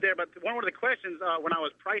 Okay, well, good there. But one of the questions when I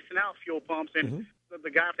was pricing out fuel pumps, and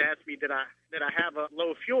the guy asked me, did I have a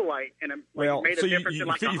low fuel light, and it made a difference in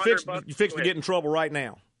like $100. You fixed to get in trouble right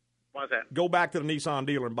now. Why's that? Go back to the Nissan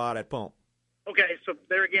dealer and buy that pump. Okay, so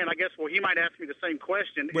there again, I guess, he might ask me the same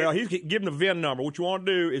question. Well, he's giving the VIN number. What you want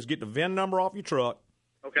to do is get the VIN number off your truck.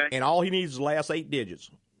 Okay. And all he needs is the last 8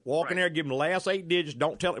 digits. Walk in there, give him the last 8 digits.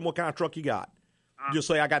 Don't tell him what kind of truck you got. Just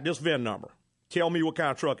say, I got this VIN number. Tell me what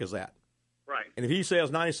kind of truck is that. Right. And if he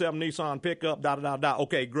says 97 Nissan pickup,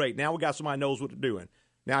 okay, great. Now we got somebody who knows what they're doing.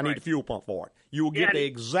 Now I need the fuel pump for it. You will get the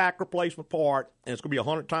exact replacement part, and it's going to be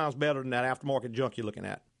 100 times better than that aftermarket junk you're looking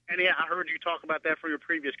at. And, I heard you talk about that from your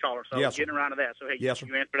previous caller, so I was getting around to that. So, hey, you answered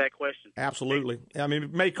that question. Absolutely. I mean,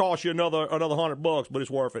 it may cost you another $100, but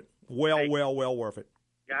it's worth it. Well worth it.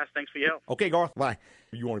 Guys, thanks for your help. Okay, Garth. Bye.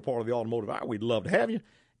 If you want to be part of the automotive hour, we'd love to have you.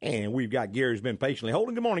 And we've got Gary who's been patiently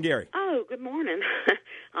holding. Good morning, Gary. Oh, good morning.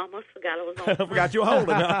 I almost forgot I was on. Forgot you were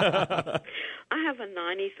holding. I have a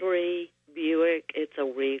 93 Buick. It's a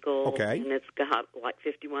Regal. Okay. And it's got like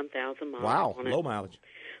 51,000 miles Wow, on it. low mileage.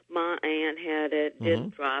 My aunt had it,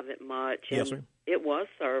 didn't drive it much. And Yes, sir. it was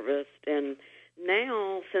serviced. And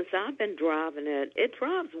now, since I've been driving it, it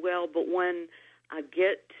drives well, but when I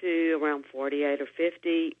get to around 48 or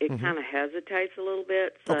 50, it kind of hesitates a little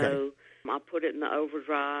bit. So I put it in the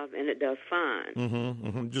overdrive, and it does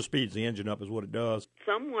fine. Just speeds the engine up is what it does.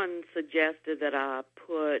 Someone suggested that I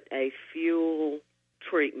put a fuel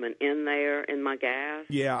treatment in there in my gas.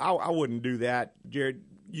 Yeah, I wouldn't do that, Jared.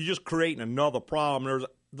 You're just creating another problem.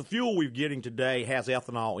 The fuel we're getting today has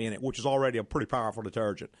ethanol in it, which is already a pretty powerful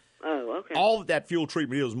detergent. Oh, okay. All that fuel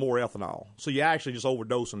treatment is more ethanol. So you're actually just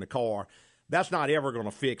overdosing the car. That's not ever going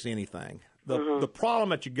to fix anything. The problem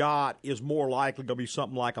that you got is more likely going to be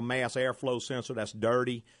something like a mass airflow sensor that's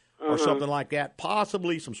dirty or something like that.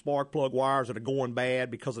 Possibly some spark plug wires that are going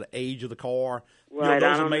bad because of the age of the car. Right,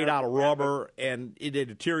 those are made out of rubber, and they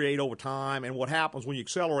deteriorate over time. And what happens when you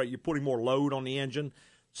accelerate, you're putting more load on the engine.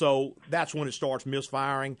 So that's when it starts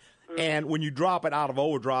misfiring. And when you drop it out of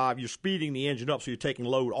overdrive, you're speeding the engine up, so you're taking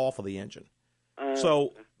load off of the engine.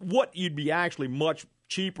 So what you'd be actually much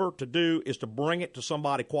cheaper to do is to bring it to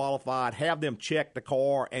somebody qualified, have them check the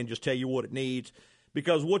car, and just tell you what it needs.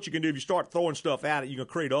 Because what you can do, if you start throwing stuff at it, you're going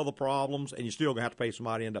to create other problems, and you're still going to have to pay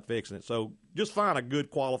somebody to end up fixing it. So just find a good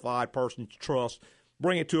qualified person you trust,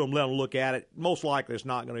 bring it to them, let them look at it. Most likely it's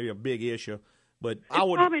not going to be a big issue. But I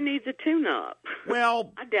would probably needs a tune-up.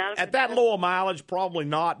 Well, I doubt at that lower mileage, probably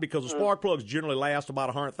not, because the spark plugs generally last about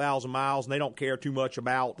 100,000 miles, and they don't care too much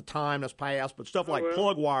about the time that's passed. But stuff like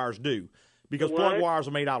plug wires do, because plug wires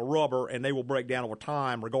are made out of rubber, and they will break down over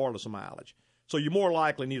time regardless of mileage. So you more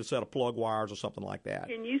likely need a set of plug wires or something like that.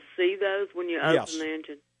 Can you see those when you open the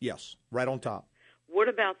engine? Yes, right on top. What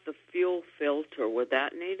about the fuel filter? Would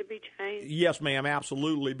that need to be changed? Yes, ma'am,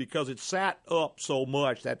 absolutely, because it's sat up so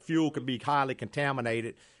much that fuel can be highly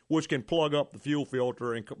contaminated, which can plug up the fuel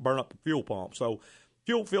filter and burn up the fuel pump. So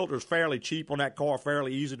fuel filter is fairly cheap on that car,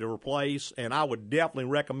 fairly easy to replace, and I would definitely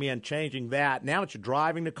recommend changing that. Now that you're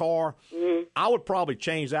driving the car, I would probably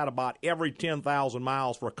change that about every 10,000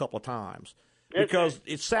 miles for a couple of times. Because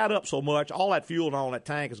it's sat up so much, all that fuel in all that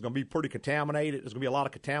tank is going to be pretty contaminated. There's going to be a lot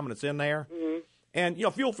of contaminants in there. And,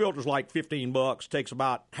 fuel filter's like $15. Takes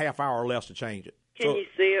about half hour or less to change it. Can you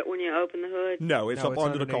see it when you open the hood? No, it's up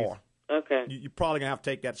under the car. Okay. You're probably going to have to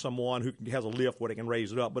take that to someone who has a lift where they can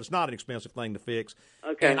raise it up, but it's not an expensive thing to fix.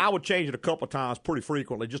 Okay. And I would change it a couple of times pretty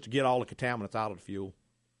frequently just to get all the contaminants out of the fuel.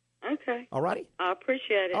 Okay. All righty? I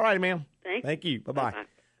appreciate it. All righty, ma'am. Thank you. Bye-bye.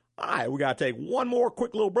 All right, we got to take one more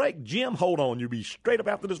quick little break. Jim, hold on. You'll be straight up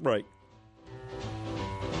after this break.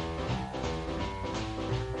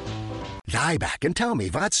 Lie back and tell me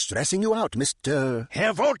what's stressing you out, Mr.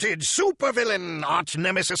 Hair voltage, supervillain, arch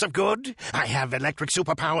nemesis of good. I have electric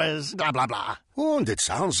superpowers, blah, blah, blah. And it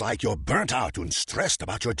sounds like you're burnt out and stressed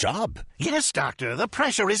about your job. Yes, Doctor, the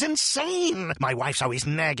pressure is insane. My wife's always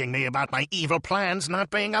nagging me about my evil plans not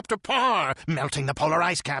being up to par. Melting the polar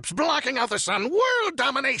ice caps, blocking out the sun, world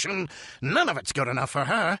domination. None of it's good enough for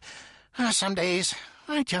her. Some days,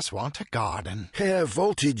 I just want a garden. Hair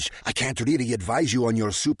voltage, I can't really advise you on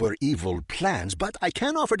your super evil plans, but I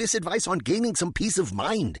can offer this advice on gaining some peace of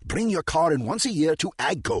mind. Bring your car in once a year to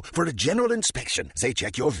AGCO for a general inspection. They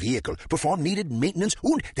check your vehicle, perform needed maintenance,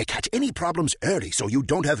 and they catch any problems early so you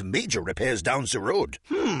don't have major repairs down the road.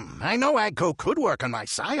 I know AGCO could work on my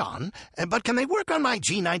Scion, but can they work on my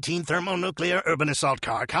G19 thermonuclear urban assault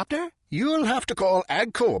car copter? You'll have to call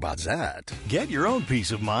AGCO about that. Get your own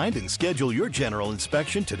peace of mind and schedule your general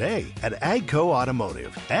inspection today at AGCO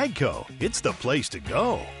Automotive. AGCO, it's the place to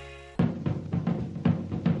go.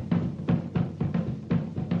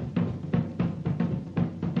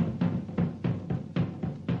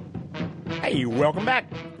 Hey, welcome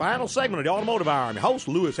back. Final segment of the Automotive Hour. I'm your host,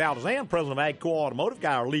 Louis Altazan, president of AGCO Automotive.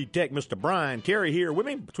 Got our lead tech, Mr. Brian Terry, here with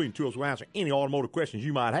me. Between two of us, we'll answer any automotive questions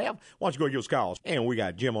you might have. Why don't you go give us calls? And we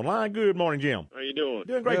got Jim online. Good morning, Jim. How you doing?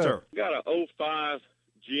 Doing great, sir. Got an 05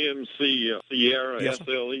 GMC Sierra Yes,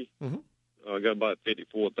 SLE. I got about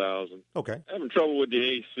 54,000. Okay. Having trouble with the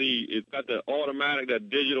AC. It's got the automatic, that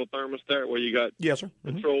digital thermostat where you got yes, sir.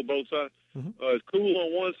 control both sides. It's cool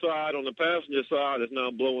on one side. On the passenger side, it's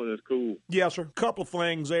not blowing as cool. Yes, sir. Couple of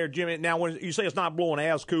things there, Jimmy. Now, when you say it's not blowing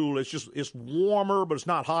as cool, it's warmer, but it's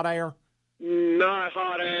not hot air? Not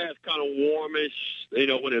hot air. It's kind of warmish.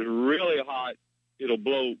 When it's really hot, it'll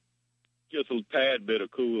blow just a tad bit of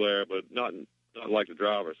cool air, but not like the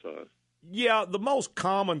driver's side. Yeah, the most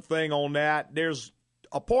common thing on that, there's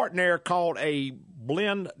a part in there called a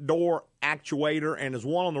blend door actuator, and there's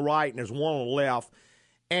one on the right and there's one on the left,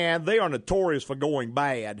 and they are notorious for going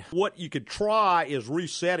bad. What you could try is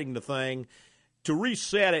resetting the thing. To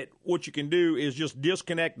reset it, what you can do is just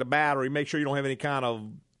disconnect the battery, make sure you don't have any kind of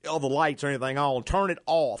other lights or anything on, turn it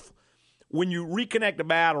off. When you reconnect the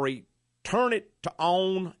battery, turn it to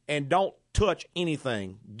on and don't touch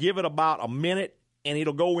anything. Give it about a minute, and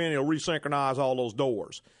it'll go in and it'll resynchronize all those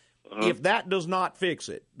doors. If that does not fix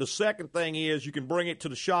it, the second thing is you can bring it to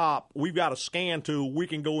the shop. We've got a scan tool. We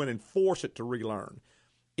can go in and force it to relearn.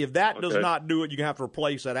 If that does not do it, you're going to have to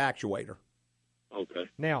replace that actuator. Okay.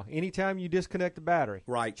 Now, anytime you disconnect the battery,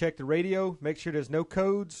 right, check the radio, make sure there's no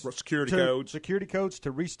codes. Security codes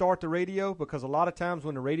to restart the radio, because a lot of times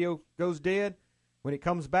when the radio goes dead, when it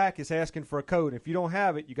comes back, it's asking for a code. If you don't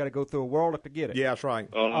have it, you got to go through a world to get it. Yeah, that's right.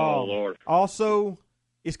 Oh, Lord. Also,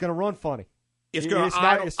 it's going to run funny. It's going to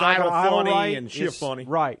idle funny right, and shift funny.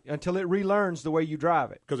 Right, until it relearns the way you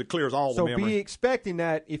drive it. Because it clears all the memory. So be expecting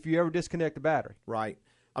that if you ever disconnect the battery. Right.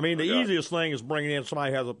 I mean, the easiest thing is bringing in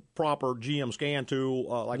somebody who has a proper GM scan tool.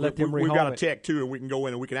 Like we've got a tech, too, and we can go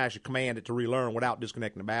in and we can actually command it to relearn without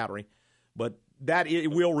disconnecting the battery. But it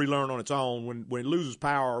will relearn on its own. When it loses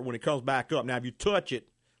power, when it comes back up. Now, if you touch it,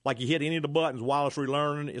 like you hit any of the buttons while it's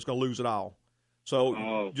relearning, it's going to lose it all.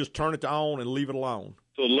 So just turn it to on and leave it alone.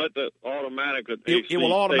 So let that automatically. It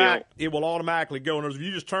will automatically go. And if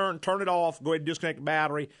you just turn it off, go ahead and disconnect the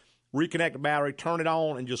battery, reconnect the battery, turn it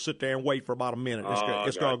on, and just sit there and wait for about a minute.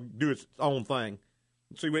 It's going to do its own thing.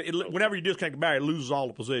 See, whenever you disconnect the battery, it loses all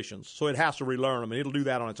the positions, so it has to relearn them, and it'll do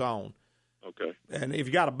that on its own. Okay. And if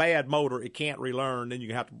you got a bad motor, it can't relearn. Then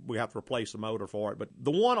we have to replace the motor for it. But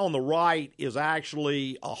the one on the right is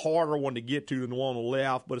actually a harder one to get to than the one on the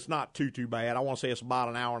left, but it's not too bad. I want to say it's about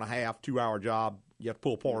an hour and a half, 2-hour job. You have to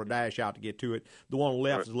pull part of the dash out to get to it. The one on the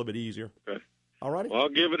left is a little bit easier. Okay. All righty. Well, I'll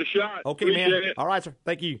give it a shot. Okay, Appreciate man. It. All right, sir.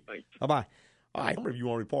 Thank you. Thanks. Bye-bye. All right. If you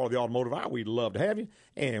want to be part of the automotive hour, we'd love to have you.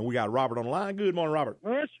 And we got Robert on the line. Good morning, Robert.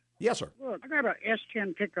 Yes? Yes, sir. Look, I got an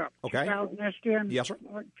S10 pickup. Okay. 2000 S10. Yes, sir.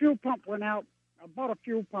 Fuel pump went out. I bought a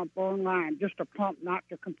fuel pump online, just a pump, not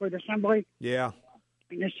the complete assembly. Yeah.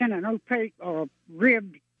 And they sent an opaque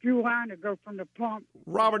ribbed fuel line to go from the pump.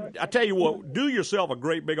 Robert, I tell you what, do yourself a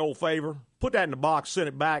great big old favor. Put that in the box, send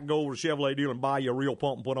it back, go over to Chevrolet dealer and buy you a real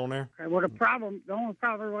pump and put on there. Okay, well, the only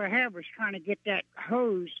problem I have is trying to get that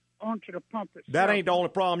hose onto the pump itself. That ain't the only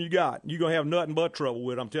problem you got. You're going to have nothing but trouble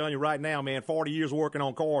with it. I'm telling you right now, man, 40 years working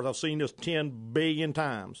on cars, I've seen this 10 billion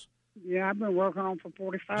times. Yeah, I've been working on for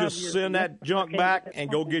 45 years. Just send that junk back and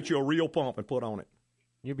go get you a real pump and put on it.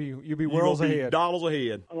 You'll be worlds ahead. Dollars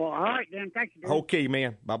ahead. Well, all right, then. Thank you, dude. Okay,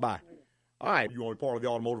 man. Bye-bye. All right, you want to be part of the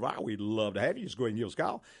automotive hour, we'd love to have you. Just go ahead and give us a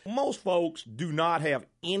call. Most folks do not have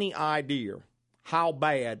any idea how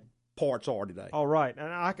bad parts are today. All right,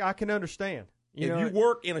 and I can understand. If you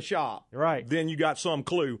work in a shop, right, then you got some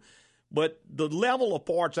clue. But the level of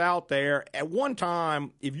parts out there, at one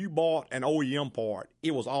time, if you bought an OEM part,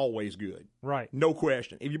 it was always good. Right. No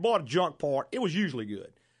question. If you bought a junk part, it was usually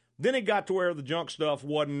good. Then it got to where the junk stuff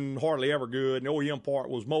wasn't hardly ever good, and the OEM part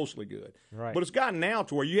was mostly good. Right. But it's gotten now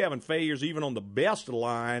to where you're having failures even on the best of the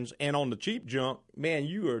lines, and on the cheap junk, man,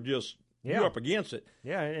 you're up against it.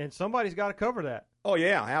 Yeah, and somebody's got to cover that. Oh,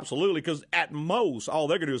 yeah, absolutely, because at most, all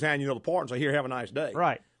they're going to do is hand you another part and say, here, have a nice day.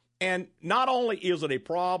 Right. And not only is it a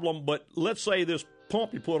problem, but let's say this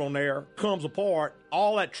pump you put on there comes apart,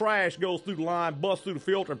 all that trash goes through the line, busts through the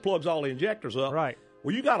filter, and plugs all the injectors up. Right.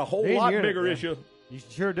 Well, you got a whole lot bigger issue. You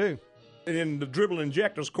sure do. And then the dribble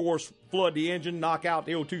injectors, of course, flood the engine, knock out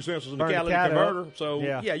the O2 sensors in the Burn catalytic converter. Up. So,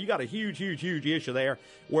 yeah, you got a huge issue there,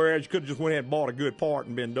 whereas you could have just went ahead and bought a good part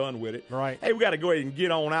and been done with it. Right. Hey, we got to go ahead and get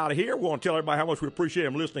on out of here. We want to tell everybody how much we appreciate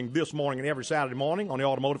them listening this morning and every Saturday morning on the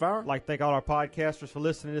Automotive Hour. I'd like to thank all our podcasters for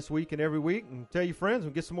listening this week and every week, and tell your friends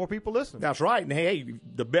and get some more people listening. That's right. And, hey,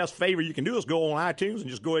 the best favor you can do is go on iTunes and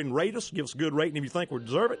just go ahead and rate us. Give us a good rating if you think we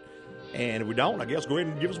deserve it. And if we don't, I guess go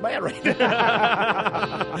ahead and give us a bad rating.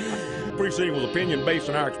 Proceeding with opinion based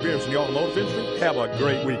on our experience in the automotive industry. Have a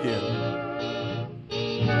great weekend.